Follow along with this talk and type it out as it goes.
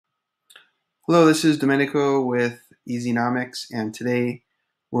Hello, this is Domenico with Easynomics, and today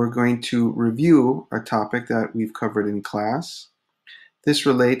we're going to review a topic that we've covered in class. This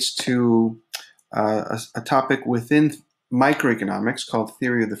relates to a topic within microeconomics called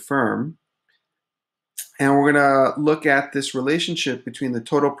theory of the firm. And we're going to look at this relationship between the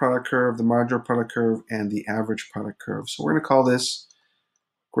total product curve, the marginal product curve, and the average product curve. So we're going to call this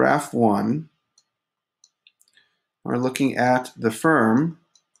graph one. We're looking at the firm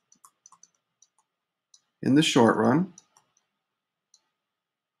in the short run.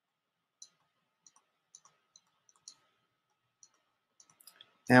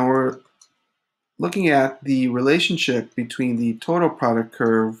 And we're looking at the relationship between the total product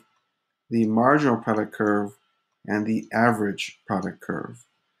curve, the marginal product curve, and the average product curve.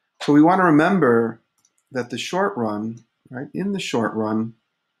 So we want to remember that the short run, right, in the short run,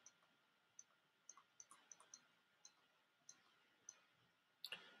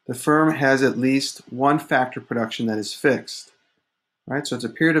 the firm has at least one factor production that is fixed, right? So it's a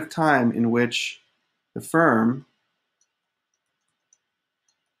period of time in which the firm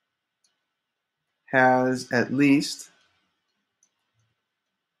has at least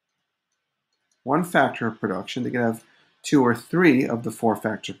one factor of production. They can have two or three of the four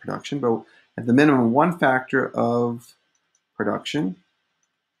factor production, but at the minimum, one factor of production.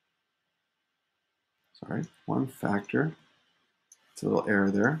 Sorry, one factor. It's a little error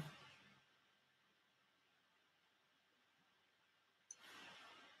there.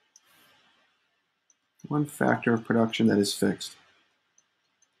 One factor of production that is fixed.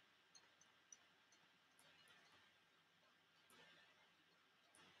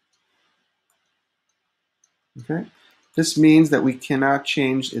 Okay, this means that we cannot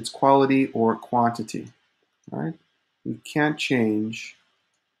change its quality or quantity. Right? We can't change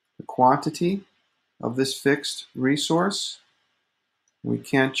the quantity of this fixed resource. We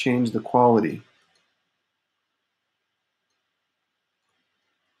can't change the quality.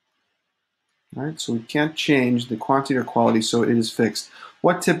 Right? So we can't change the quantity or quality, so it is fixed.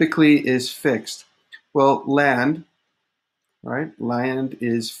 What typically is fixed? Well, land, right? Land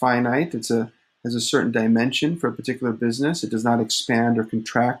is finite. Has a certain dimension for a particular business. It does not expand or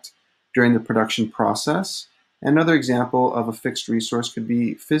contract during the production process. Another example of a fixed resource could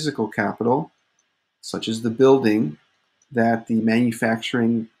be physical capital, such as the building that the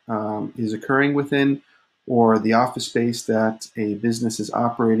manufacturing is occurring within, or the office space that a business is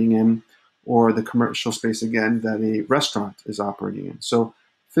operating in, or the commercial space, again, that a restaurant is operating in. So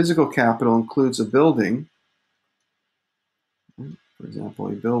physical capital includes a building, for example,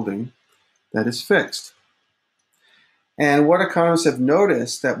 a building that is fixed. And what economists have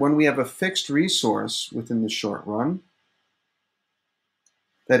noticed that when we have a fixed resource within the short run,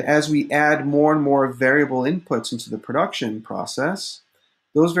 that as we add more and more variable inputs into the production process,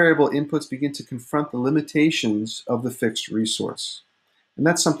 those variable inputs begin to confront the limitations of the fixed resource. And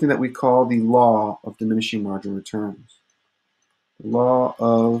that's something that we call the law of diminishing marginal returns. The law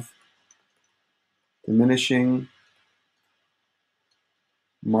of diminishing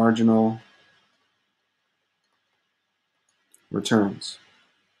marginal returns.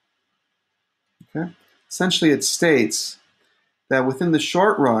 Okay? Essentially, it states that within the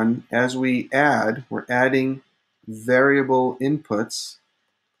short run, as we're adding variable inputs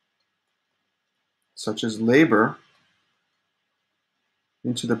such as labor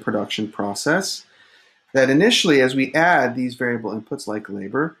into the production process, that initially, as we add these variable inputs like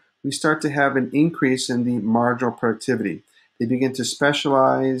labor, we start to have an increase in the marginal productivity. They begin to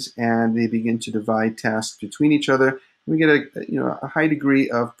specialize and they begin to divide tasks between each other. We get a high degree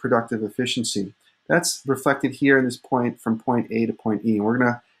of productive efficiency. That's reflected here in this point from point A to point E. We're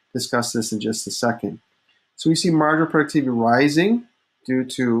going to discuss this in just a second. So we see marginal productivity rising due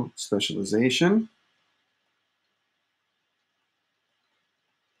to specialization,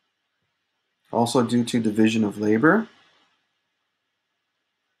 also due to division of labor.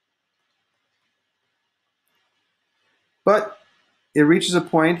 But it reaches a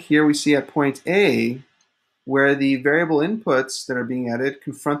point here we see at point A where the variable inputs that are being added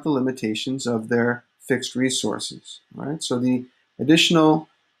confront the limitations of their fixed resources. Right? So the additional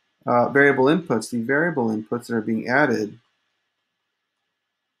variable inputs that are being added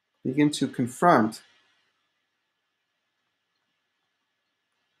begin to confront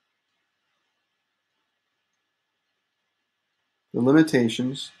the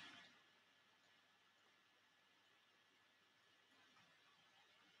limitations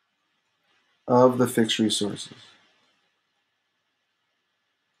of the fixed resources.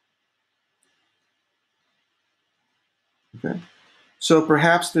 Okay? So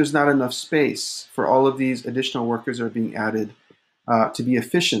perhaps there's not enough space for all of these additional workers that are being added to be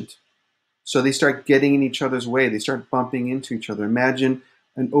efficient So they start getting in each other's way. They start bumping into each other. Imagine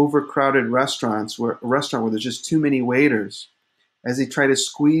an overcrowded restaurant where there's just too many waiters. As they try to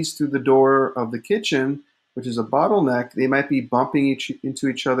squeeze through the door of the kitchen, which is a bottleneck, they might be bumping into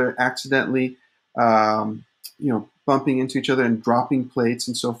each other accidentally, um, bumping into each other and dropping plates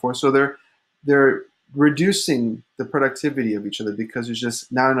and so forth. So they're reducing the productivity of each other because there's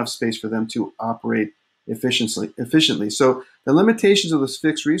just not enough space for them to operate efficiently. So the limitations of those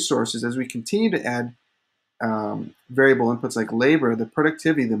fixed resources, as we continue to add variable inputs like labor, the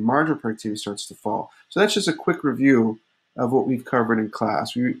productivity, the marginal productivity starts to fall. So that's just a quick review of what we've covered in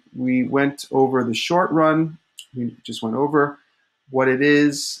class. We went over the short run, we just went over what it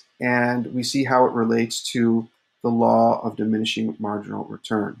is, and we see how it relates to the law of diminishing marginal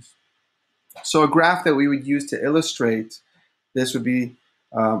returns. So a graph that we would use to illustrate this would be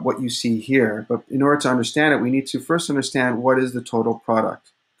what you see here. But in order to understand it, we need to first understand what is the total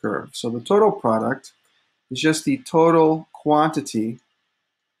product curve. So the total product is just the total quantity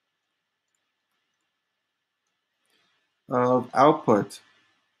of output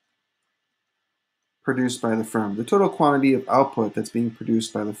produced by the firm, the total quantity of output that's being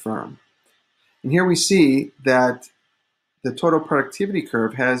produced by the firm. And here we see that the total productivity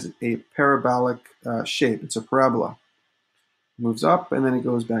curve has a parabolic shape. It's a parabola. It moves up and then it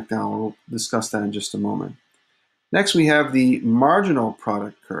goes back down. We'll discuss that in just a moment. Next, we have the marginal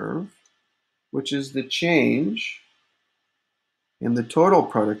product curve, which is the change in the total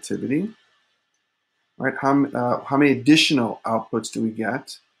productivity. Right? How many additional outputs do we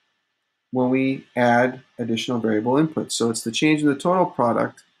get when we add additional variable inputs? So it's the change in the total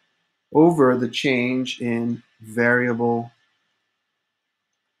product over the change in variable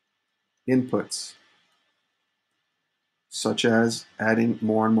inputs, such as adding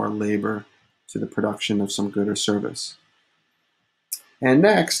more and more labor to the production of some good or service. And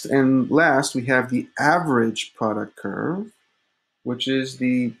next and last, we have the average product curve, which is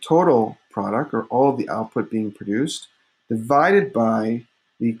the total product, or all of the output being produced, divided by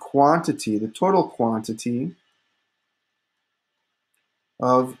the quantity, the total quantity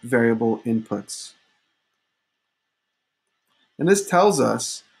of variable inputs. And this tells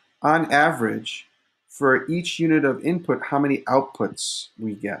us, on average, for each unit of input, how many outputs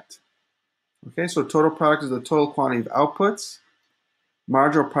we get. Okay, so total product is the total quantity of outputs.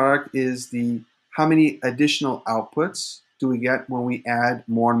 Marginal product is the how many additional outputs do we get when we add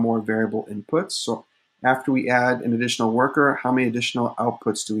more and more variable inputs. So after we add an additional worker, how many additional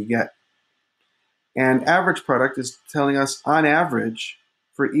outputs do we get? And average product is telling us, on average,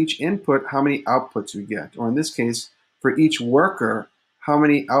 for each input, how many outputs we get. Or in this case, for each worker, how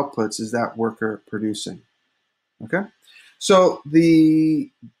many outputs is that worker producing? Okay? So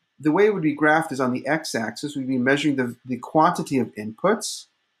the way it would be graphed is on the x-axis. We'd be measuring the quantity of inputs,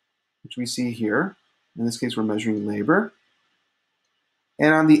 which we see here. In this case, we're measuring labor.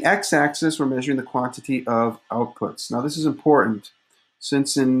 And on the x-axis, we're measuring the quantity of outputs. Now, this is important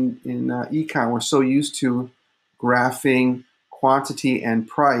since in Econ, we're so used to graphing quantity and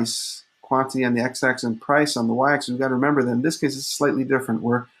price, quantity on the x-axis and price on the y-axis. We've got to remember that in this case, it's slightly different.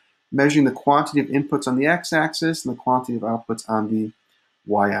 We're measuring the quantity of inputs on the x-axis and the quantity of outputs on the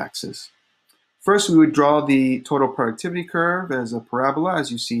y-axis. First, we would draw the total productivity curve as a parabola,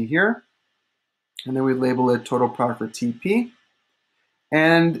 as you see here. And then we label it total product, or TP.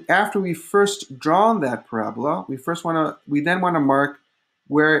 And after we've first drawn that parabola, we then want to mark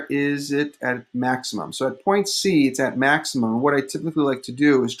where is it at maximum. So at point C, it's at maximum. What I typically like to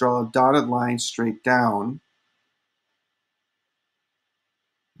do is draw a dotted line straight down.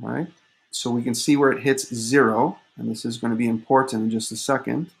 All right? So we can see where it hits 0, and this is going to be important in just a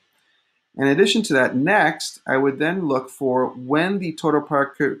second. In addition to that, next, I would then look for when the total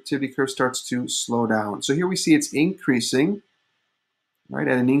productivity curve starts to slow down. So here we see it's increasing, right,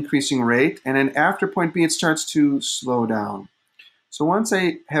 at an increasing rate, and then after point B, it starts to slow down. So once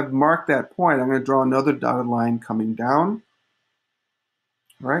I have marked that point, I'm going to draw another dotted line coming down,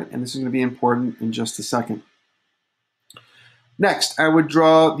 right, and this is going to be important in just a second. Next, I would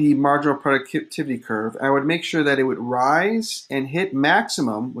draw the marginal productivity curve. I would make sure that it would rise and hit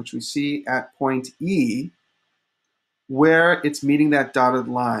maximum, which we see at point E, where it's meeting that dotted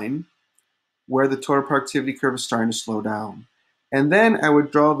line, where the total productivity curve is starting to slow down. And then I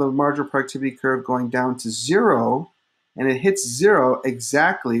would draw the marginal productivity curve going down to 0, and it hits 0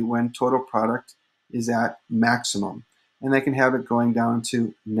 exactly when total product is at maximum. And I can have it going down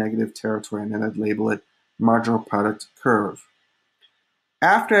to negative territory, and then I'd label it marginal product curve.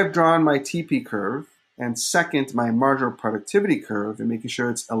 After I've drawn my TP curve, and second, my marginal productivity curve, and making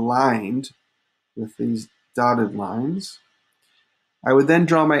sure it's aligned with these dotted lines, I would then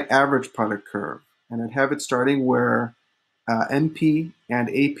draw my average product curve, and I'd have it starting where MP and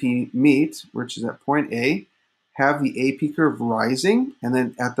AP meet, which is at point A, have the AP curve rising, and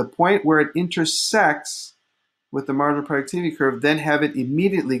then at the point where it intersects with the marginal productivity curve, then have it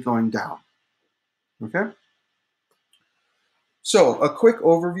immediately going down. Okay? So a quick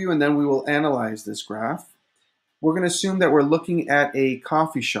overview, and then we will analyze this graph. We're going to assume that we're looking at a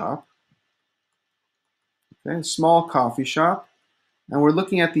coffee shop, okay, a small coffee shop, and we're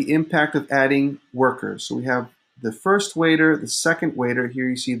looking at the impact of adding workers. So we have the first waiter, the second waiter. Here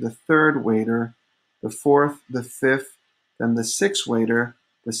you see the third waiter, the fourth, the fifth, then the sixth waiter,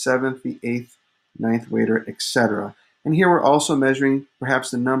 the seventh, the eighth, ninth waiter, etc. And here we're also measuring perhaps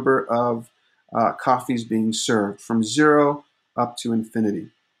the number of coffees being served from 0 up to infinity.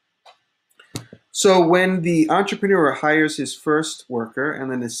 So when the entrepreneur hires his first worker and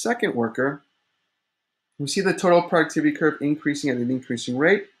then his second worker, we see the total productivity curve increasing at an increasing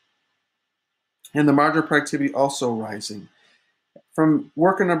rate, and the marginal productivity also rising. From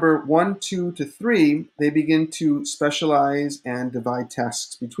worker number 1, 2 to 3, they begin to specialize and divide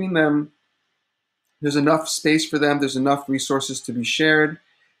tasks between them. There's enough space for them, there's enough resources to be shared,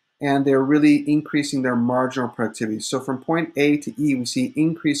 and they're really increasing their marginal productivity. So from point A to E, we see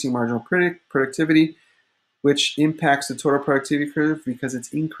increasing marginal productivity, which impacts the total productivity curve because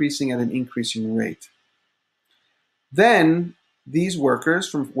it's increasing at an increasing rate. Then these workers,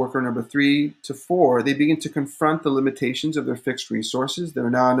 from worker number 3 to 4, they begin to confront the limitations of their fixed resources.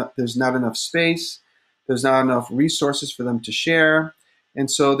 There's not enough space, there's not enough resources for them to share, and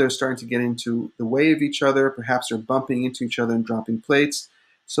so they're starting to get into the way of each other. Perhaps they're bumping into each other and dropping plates.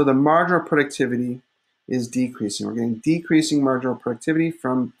 So the marginal productivity is decreasing. We're getting decreasing marginal productivity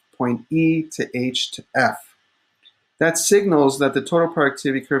from point E to H to F. That signals that the total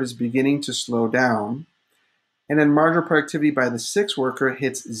productivity curve is beginning to slow down. And then marginal productivity by the sixth worker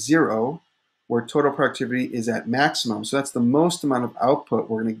hits 0, where total productivity is at maximum. So that's the most amount of output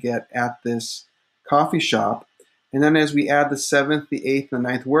we're going to get at this coffee shop. And then as we add the seventh, the eighth, and the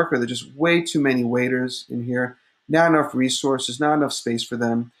ninth worker, there's just way too many waiters in here, not enough resources, not enough space for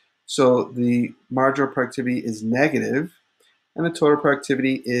them. So the marginal productivity is negative, and the total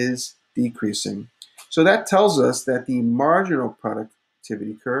productivity is decreasing. So that tells us that the marginal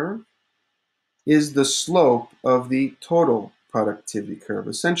productivity curve is the slope of the total productivity curve.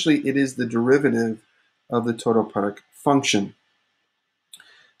 Essentially, it is the derivative of the total product function.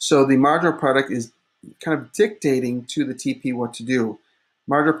 So the marginal product is kind of dictating to the TP what to do.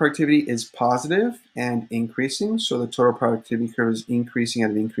 Marginal productivity is positive and increasing, so the total productivity curve is increasing at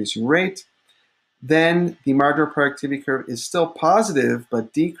an increasing rate. Then the marginal productivity curve is still positive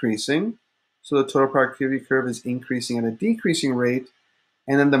but decreasing, so the total productivity curve is increasing at a decreasing rate.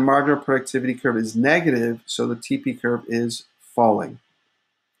 And then the marginal productivity curve is negative, so the TP curve is falling.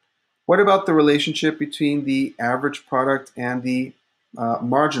 What about the relationship between the average product and the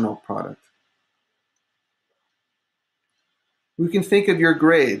marginal product? We can think of your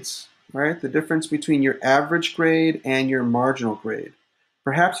grades, right? The difference between your average grade and your marginal grade.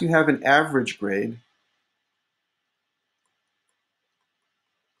 Perhaps you have an average grade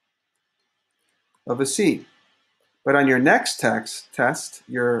of a C, but on your next test,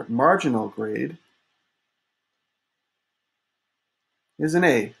 your marginal grade is an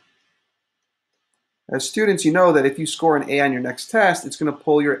A. As students, you know that if you score an A on your next test, it's going to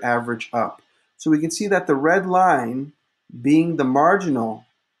pull your average up. So we can see that the red line being the marginal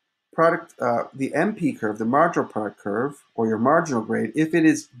product, the MP curve, the marginal product curve, or your marginal grade, if it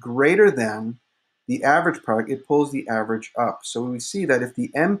is greater than the average product, it pulls the average up. So we see that if the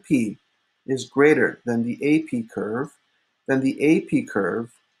MP is greater than the AP curve, then the AP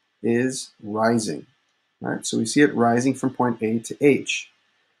curve is rising. Right? So we see it rising from point A to H.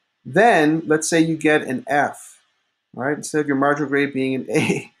 Then let's say you get an F, right? Instead of your marginal grade being an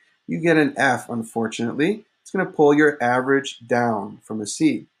A, you get an F, unfortunately. It's going to pull your average down from a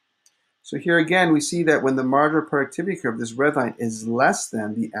C. So here again, we see that when the marginal productivity curve, this red line, is less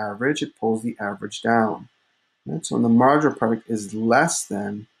than the average, it pulls the average down. Right? So when the marginal product is less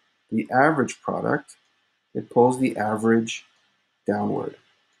than the average product, it pulls the average downward.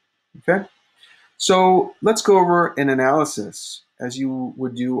 Okay? So let's go over an analysis as you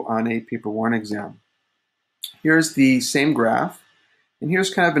would do on a paper 1 exam. Here's the same graph, and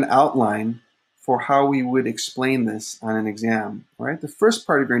here's kind of an outline for how we would explain this on an exam. All right? The first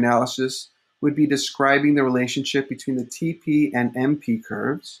part of your analysis would be describing the relationship between the TP and MP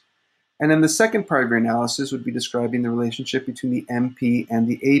curves. And then the second part of your analysis would be describing the relationship between the MP and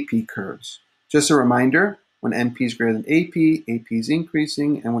the AP curves. Just a reminder, when MP is greater than AP is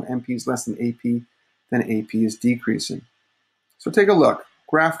increasing, and when MP is less than AP, then AP is decreasing. So take a look.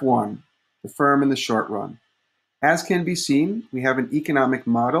 Graph 1, the firm in the short run. As can be seen, we have an economic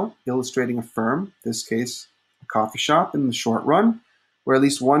model illustrating a firm, in this case, a coffee shop in the short run, where at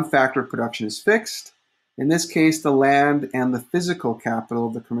least one factor of production is fixed. In this case, the land and the physical capital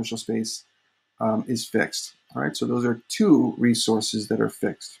of the commercial space is fixed. All right, so those are two resources that are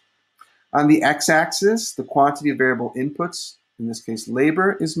fixed. On the x-axis, the quantity of variable inputs, in this case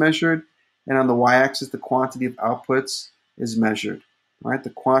labor, is measured, and on the y-axis, the quantity of outputs is measured. All right, the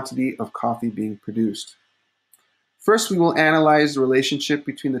quantity of coffee being produced. First, we will analyze the relationship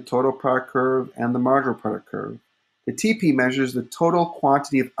between the total product curve and the marginal product curve. The TP measures the total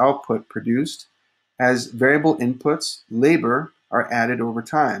quantity of output produced as variable inputs, labor, are added over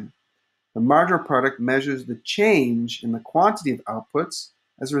time. The marginal product measures the change in the quantity of outputs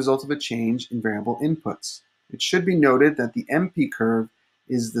as a result of a change in variable inputs. It should be noted that the MP curve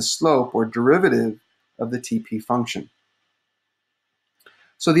is the slope or derivative of the TP function.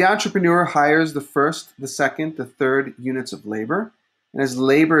 So the entrepreneur hires the first, the second, the third units of labor, and as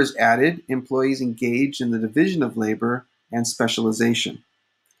labor is added, employees engage in the division of labor and specialization,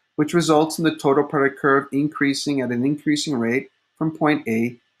 which results in the total product curve increasing at an increasing rate from point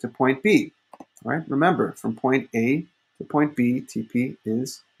A to point B. All right, remember, from point A to point B, TP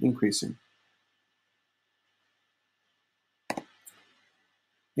is increasing.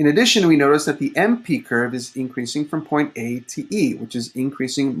 In addition, we notice that the MP curve is increasing from point A to E, which is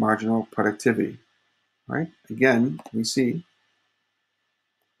increasing marginal productivity. All right, again, we see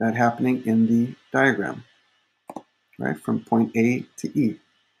that happening in the diagram, right, from point A to E.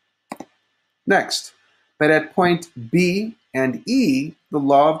 Next, but at point B and E, the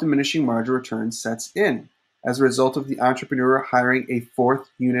law of diminishing marginal returns sets in as a result of the entrepreneur hiring a fourth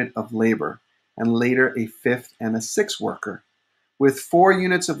unit of labor and later a fifth and a sixth worker. With 4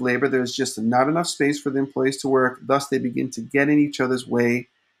 units of labor, there's just not enough space for the employees to work, thus they begin to get in each other's way,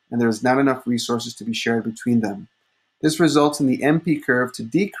 and there is not enough resources to be shared between them. This results in the MP curve to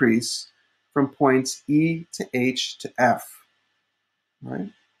decrease from points E to H to F. Right?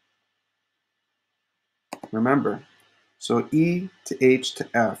 Remember, so E to H to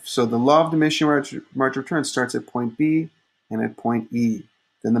F. So the law of diminishing marginal return starts at point B and at point E.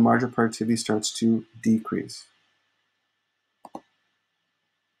 Then the marginal productivity starts to decrease.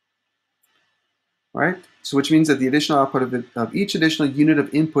 Right? So which means that the additional output of each additional unit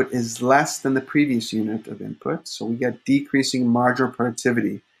of input is less than the previous unit of input. So we get decreasing marginal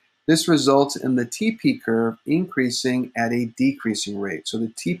productivity. This results in the TP curve increasing at a decreasing rate. So the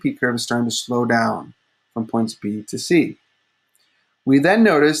TP curve is starting to slow down from points B to C. We then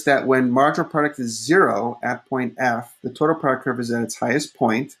notice that when marginal product is 0 at point F, the total product curve is at its highest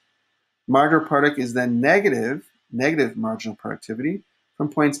point. Marginal product is then negative marginal productivity from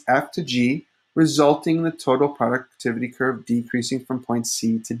points F to G, resulting in the total productivity curve decreasing from point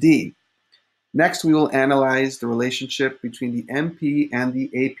C to D. Next, we will analyze the relationship between the MP and the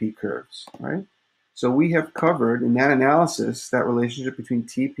AP curves, right? So we have covered in that analysis that relationship between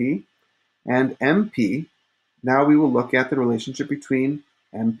TP and MP. Now we will look at the relationship between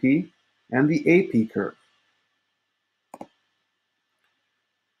MP and the AP curve.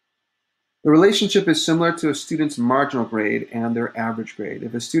 The relationship is similar to a student's marginal grade and their average grade.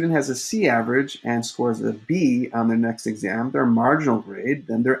 If a student has a C average and scores a B on their next exam, their marginal grade,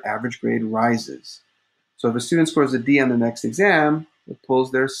 then their average grade rises. So if a student scores a D on the next exam, it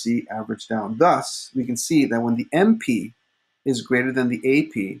pulls their C average down. Thus, we can see that when the MP is greater than the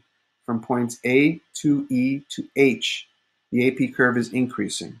AP, from points A to E to H, the AP curve is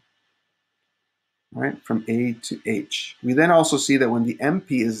increasing. Right, from A to H. We then also see that when the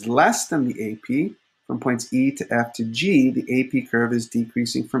MP is less than the AP, from points E to F to G, the AP curve is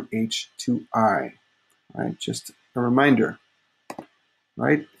decreasing from H to I. Right, just a reminder.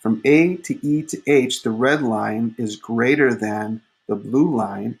 Right, from A to E to H, the red line is greater than the blue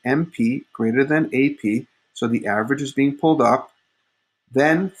line, MP greater than AP, so the average is being pulled up.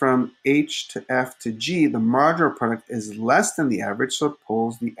 Then from H to F to G, the marginal product is less than the average, so it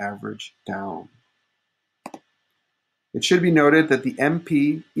pulls the average down. It should be noted that the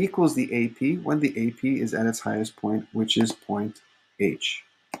MP equals the AP when the AP is at its highest point, which is point H.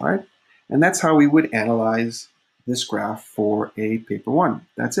 All right? And that's how we would analyze this graph for a paper 1.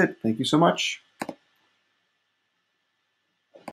 That's it. Thank you so much.